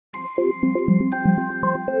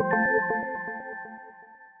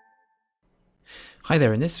Hi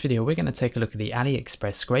there, in this video we're going to take a look at the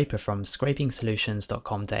AliExpress scraper from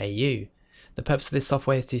scrapingsolutions.com.au. The purpose of this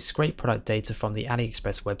software is to scrape product data from the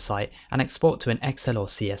AliExpress website and export to an Excel or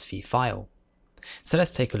CSV file. So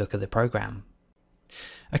let's take a look at the program.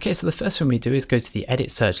 Okay, so the first thing we do is go to the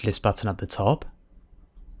Edit Search List button at the top.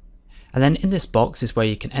 And then in this box is where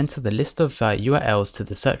you can enter the list of URLs to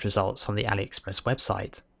the search results from the AliExpress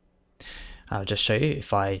website. I'll just show you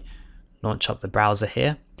if I launch up the browser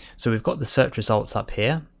here. So we've got the search results up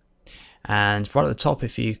here, and right at the top,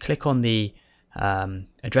 if you click on the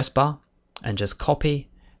address bar and just copy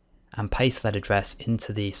and paste that address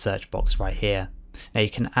into the search box right here. Now you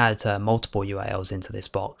can add multiple URLs into this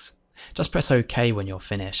box. Just press OK when you're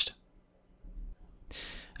finished.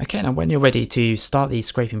 Okay, now when you're ready to start the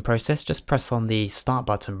scraping process, just press on the start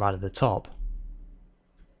button right at the top.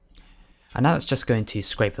 And now it's just going to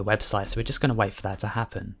scrape the website, so we're just going to wait for that to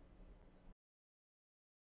happen.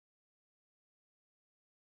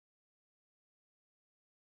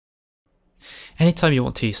 Anytime you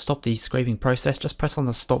want to stop the scraping process, just press on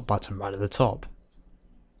the stop button right at the top.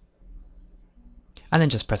 And then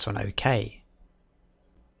just press on OK.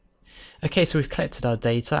 Okay, so we've collected our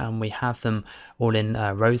data and we have them all in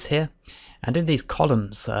rows here. And in these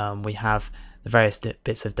columns, we have the various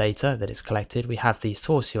bits of data that is collected. We have the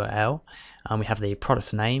source URL, we have the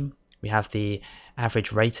product's name, we have the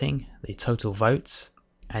average rating, the total votes,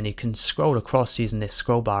 and you can scroll across using this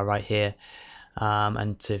scroll bar right here.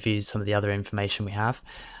 And to view some of the other information we have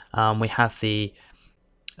the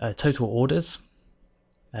total orders,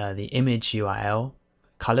 the image URL,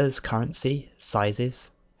 colors, currency,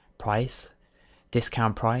 sizes, price,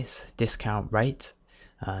 discount rate,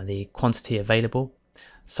 the quantity available,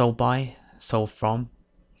 sold by, sold from,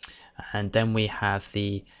 and then we have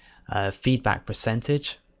the feedback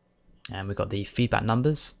percentage, and we've got the feedback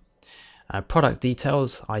numbers. Product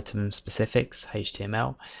details, item specifics,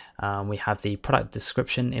 HTML. We have the product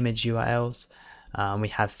description image URLs. We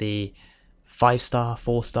have the 5-star,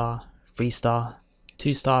 4-star, 3-star,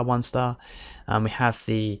 2-star, 1-star. We have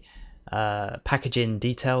the packaging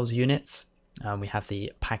details units. We have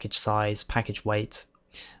the package size, package weight.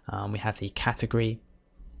 We have the category.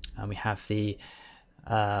 We have the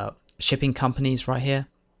shipping companies right here.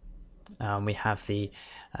 We have the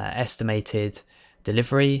estimated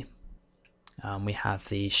delivery. We have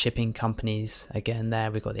the shipping companies again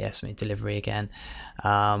there. We've got the estimated delivery again.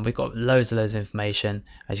 We've got loads of information.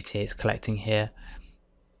 As you can see, it's collecting here.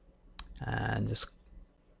 And just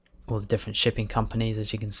all the different shipping companies,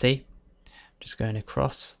 as you can see. Just going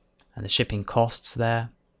across. And the shipping costs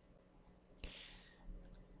there.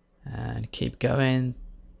 And keep going.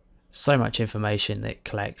 So much information that it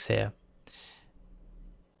collects here.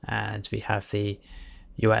 And we have the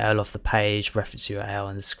URL of the page, reference URL,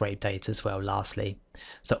 and the scrape data as well lastly.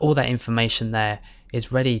 So all that information there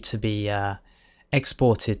is ready to be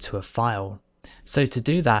exported to a file. So to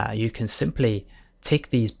do that, you can simply tick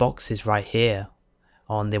these boxes right here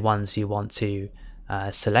on the ones you want to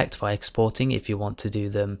select for exporting if you want to do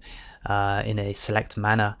them in a select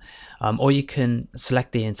manner, or you can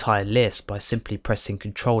select the entire list by simply pressing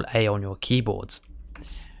Ctrl A on your keyboards.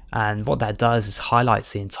 And what that does is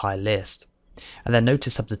highlights the entire list. And then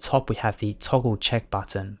notice up the top we have the toggle check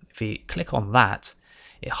button. If you click on that,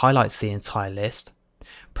 it highlights the entire list.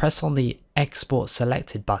 Press on the export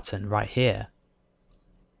selected button right here.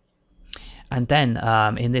 And then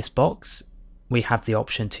in this box, we have the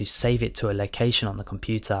option to save it to a location on the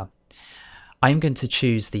computer. I'm going to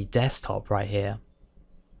choose the desktop right here.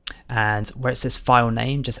 And where it says file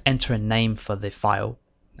name, just enter a name for the file.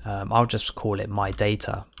 I'll just call it my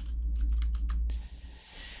data.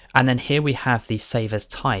 And then here we have the save as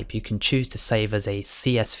type. You can choose to save as a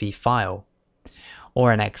CSV file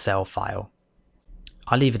or an Excel file.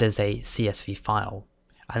 I'll leave it as a CSV file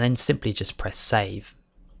and then simply just press save.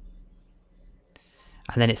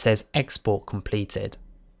 And then it says export completed.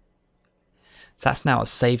 So that's now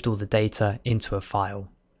saved all the data into a file.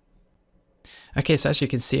 Okay, so as you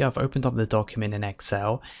can see, I've opened up the document in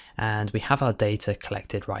Excel and we have our data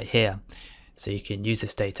collected right here. So you can use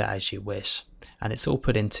this data as you wish, and it's all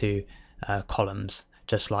put into columns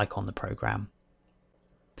just like on the program.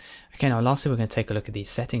 Okay, now lastly we're going to take a look at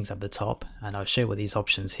these settings at the top, and I'll show you what these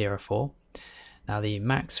options here are for. Now the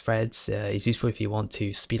max threads is useful if you want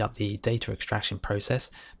to speed up the data extraction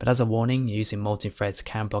process, but as a warning, using multi-threads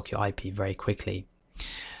can block your IP very quickly.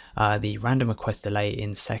 The random request delay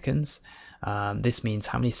in seconds. This means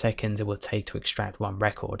how many seconds it will take to extract one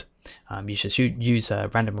record. You should use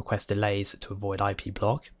random request delays to avoid IP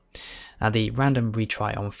block. Now the random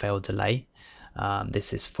retry on failed delay.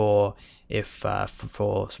 This is for if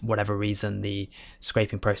for whatever reason the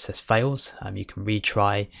scraping process fails, you can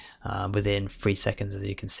retry within 3 seconds, as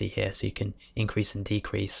you can see here, so you can increase and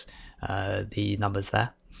decrease the numbers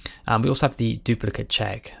there. We also have the duplicate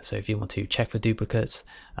check, so if you want to check for duplicates,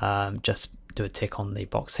 just do a tick on the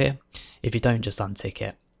box here. If you don't, just untick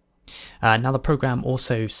it. Now the program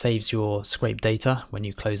also saves your scrape data when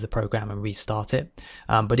you close the program and restart it,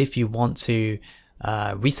 but if you want to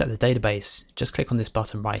reset the database, just click on this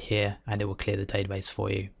button right here and it will clear the database for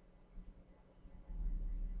you.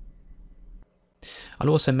 I'll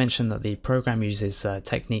also mention that the program uses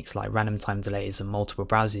techniques like random time delays and multiple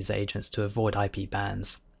browser user agents to avoid IP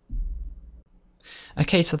bans.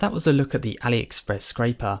 Okay, so that was a look at the AliExpress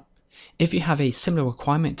scraper. If you have a similar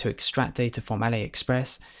requirement to extract data from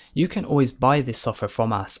AliExpress, you can always buy this software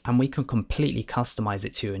from us and we can completely customize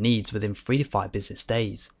it to your needs within 3 to 5 business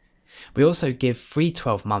days. We also give free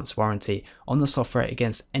 12 months warranty on the software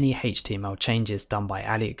against any HTML changes done by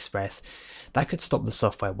AliExpress that could stop the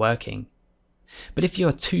software working. But if you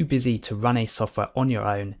are too busy to run a software on your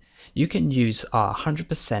own, you can use our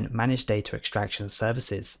 100% managed data extraction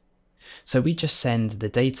services. So we just send the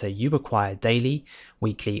data you require daily,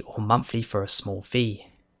 weekly or monthly for a small fee.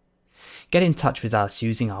 Get in touch with us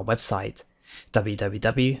using our website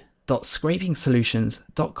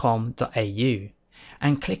www.scrapingsolutions.com.au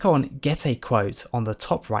and click on Get a Quote on the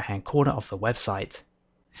top right hand corner of the website.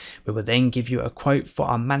 We will then give you a quote for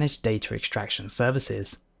our managed data extraction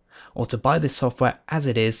services, or to buy this software as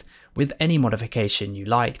it is with any modification you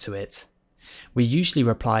like to it. We usually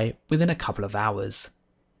reply within a couple of hours.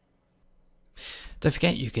 Don't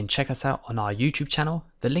forget you can check us out on our YouTube channel,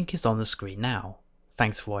 the link is on the screen now.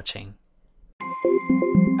 Thanks for watching.